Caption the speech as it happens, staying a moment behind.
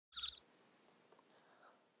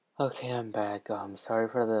Okay, I'm back. Sorry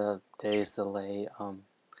for the day's delay.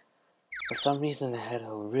 For some reason I had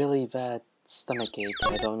a really bad stomach ache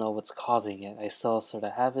and I don't know what's causing it. I still sort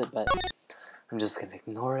of have it, but I'm just gonna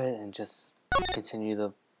ignore it and just continue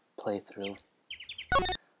the playthrough.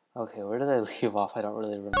 Okay, where did I leave off? I don't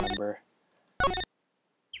really remember.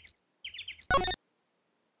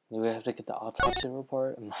 Maybe I have to get the autopsy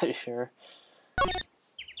report? I'm not sure.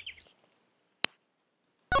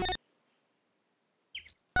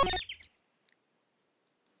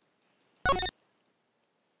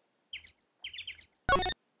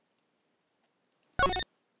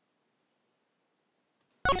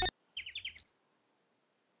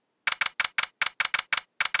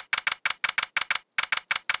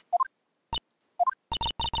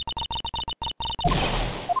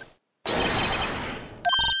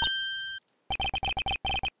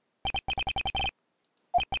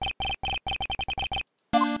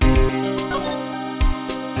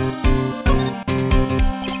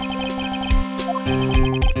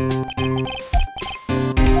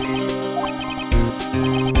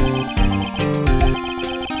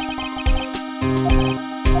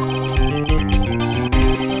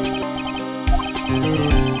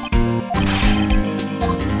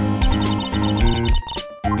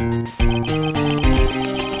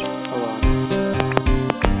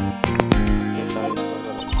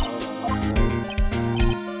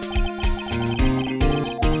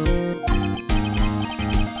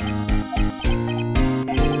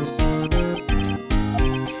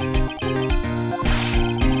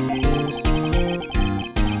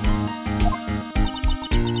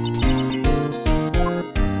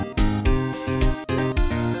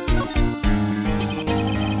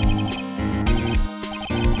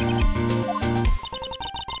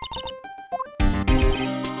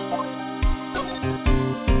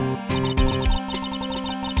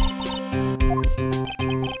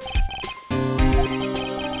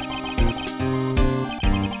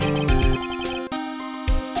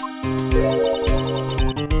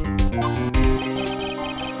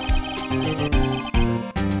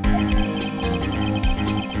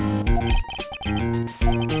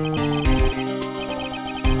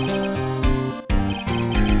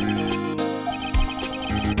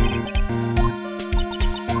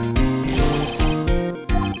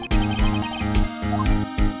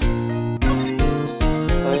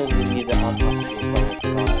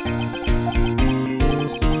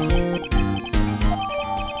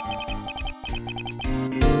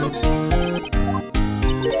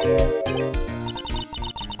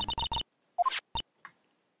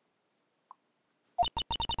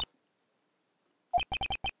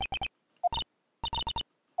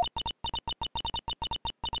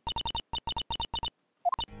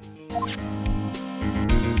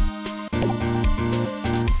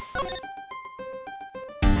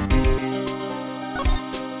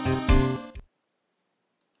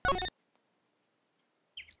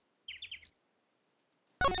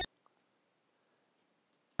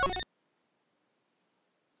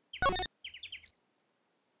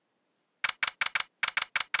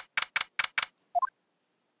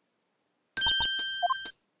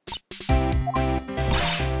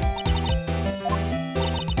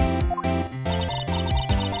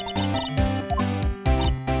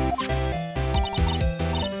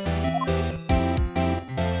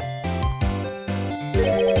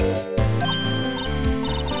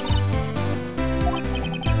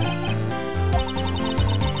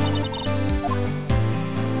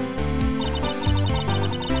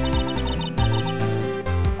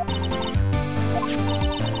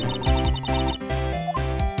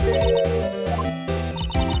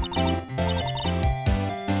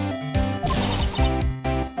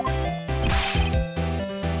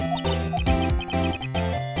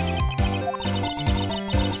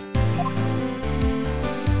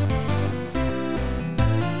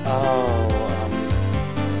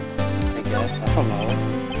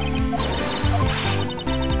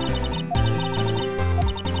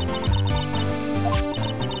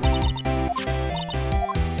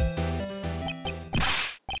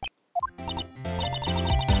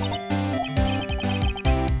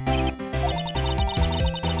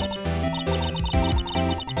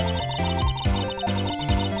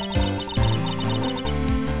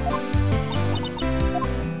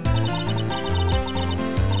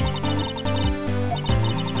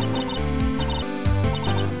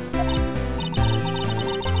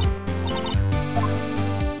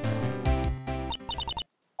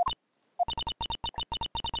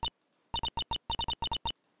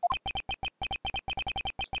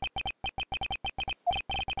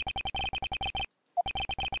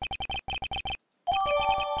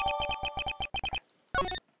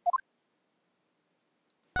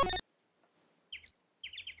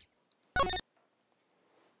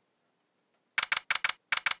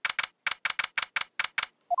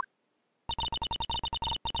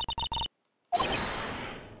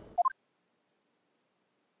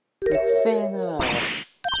 Santa!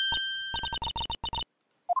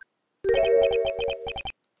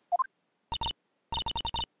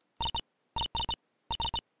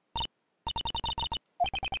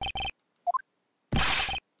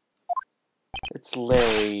 It's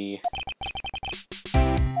Larry.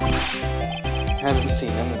 Haven't seen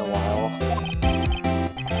him in a while.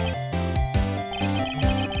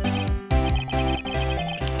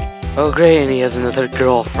 Oh great, and he has another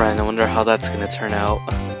girlfriend. I wonder how that's gonna turn out.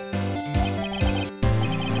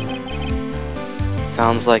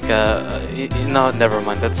 Sounds like no, never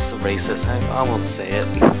mind, that's racist. I won't say it.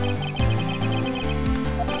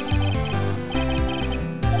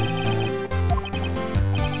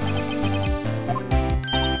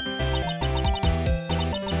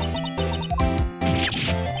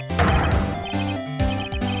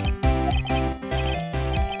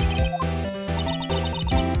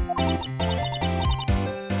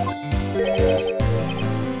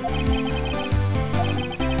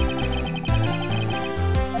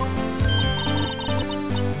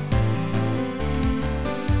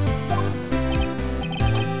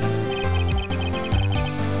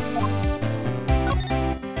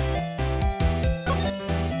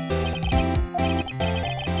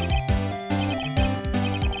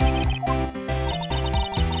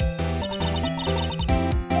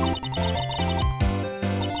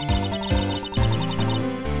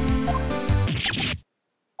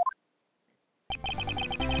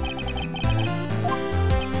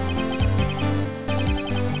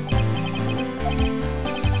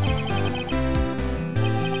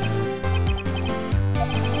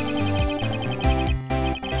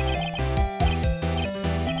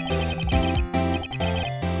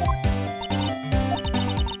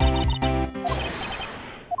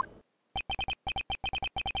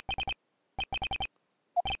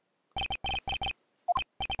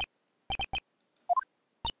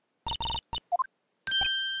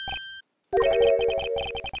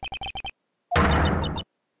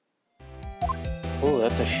 Oh,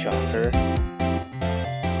 that's a shocker.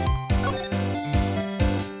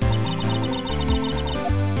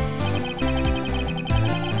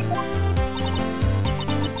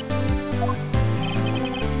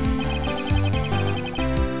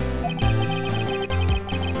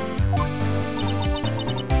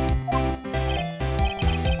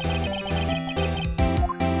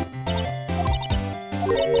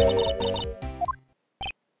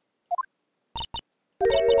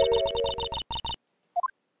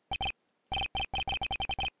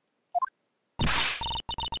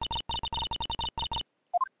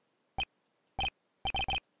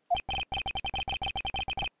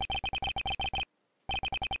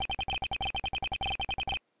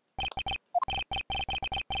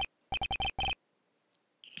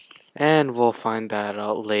 And we'll find that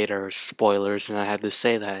out later. Spoilers, and I had to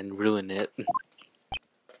say that and ruin it.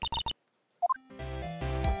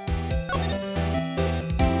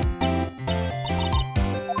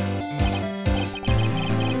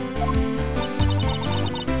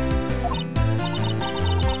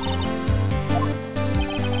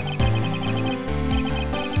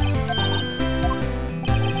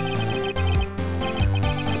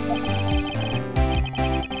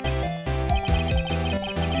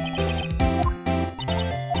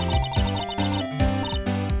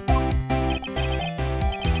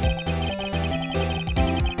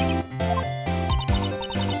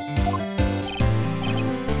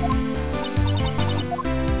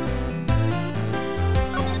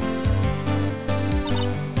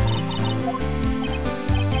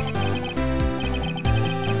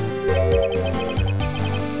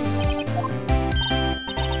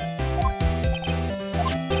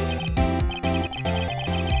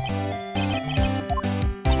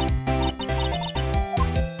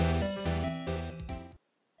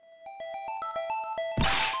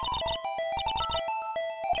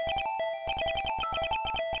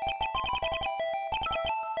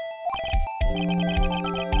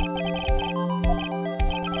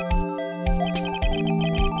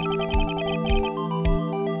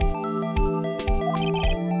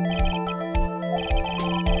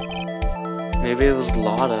 Maybe it was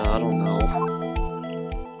Lotta, I don't know.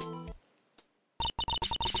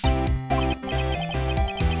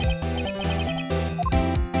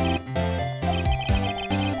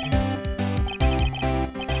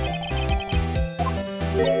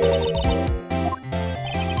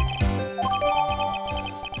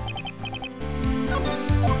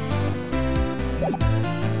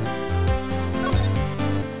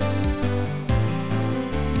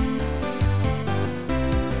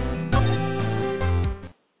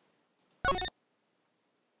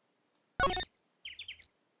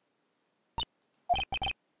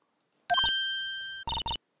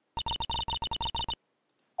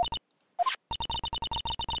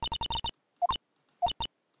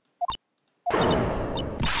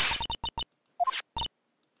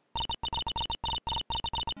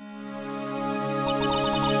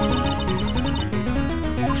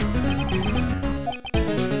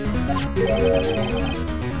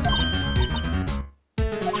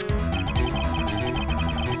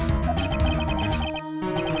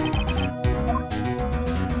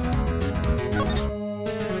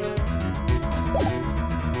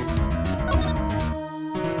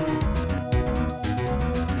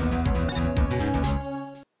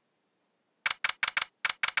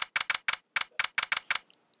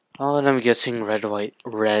 Oh, and I'm guessing red,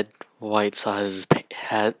 white saw has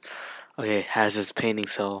his painting,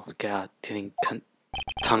 so God, getting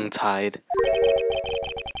tongue-tied.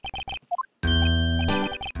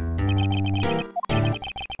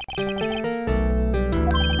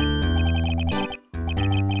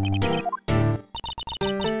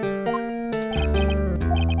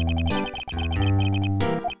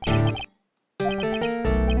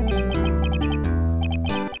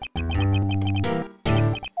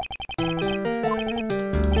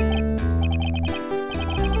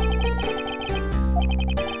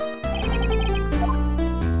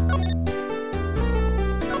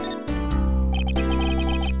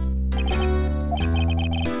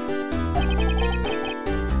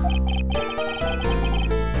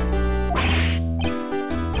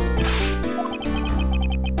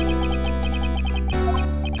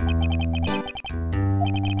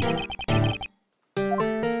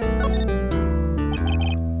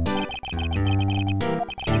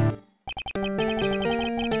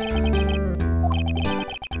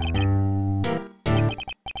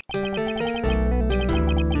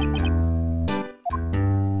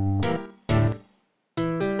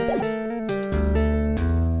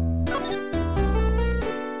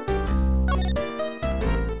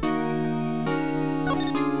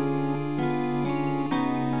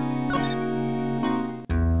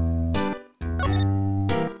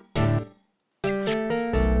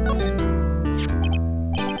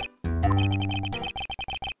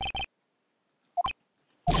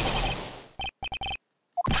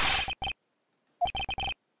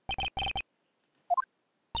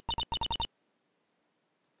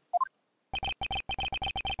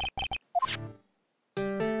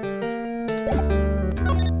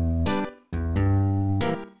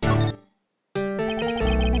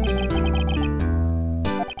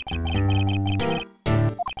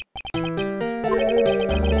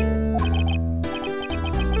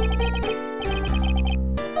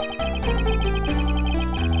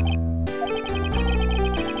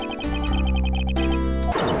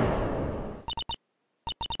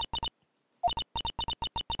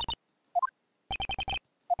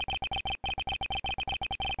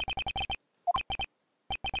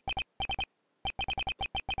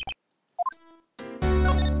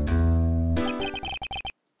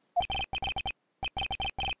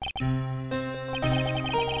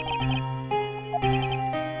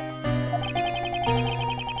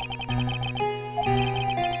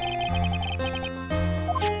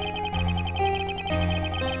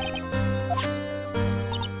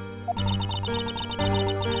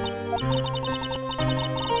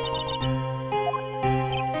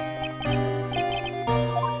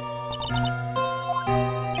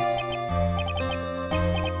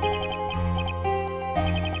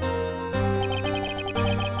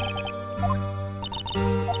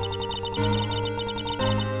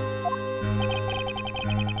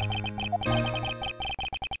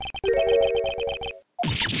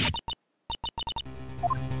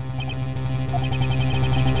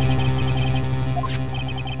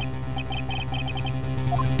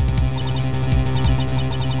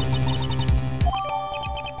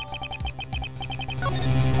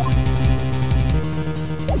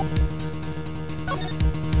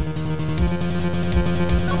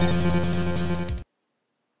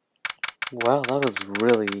 Wow, that was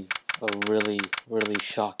really a really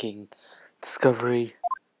shocking discovery.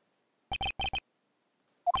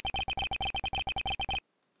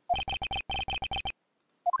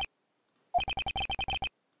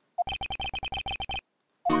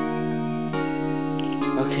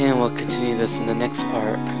 Okay, and we'll continue this in the next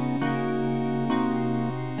part.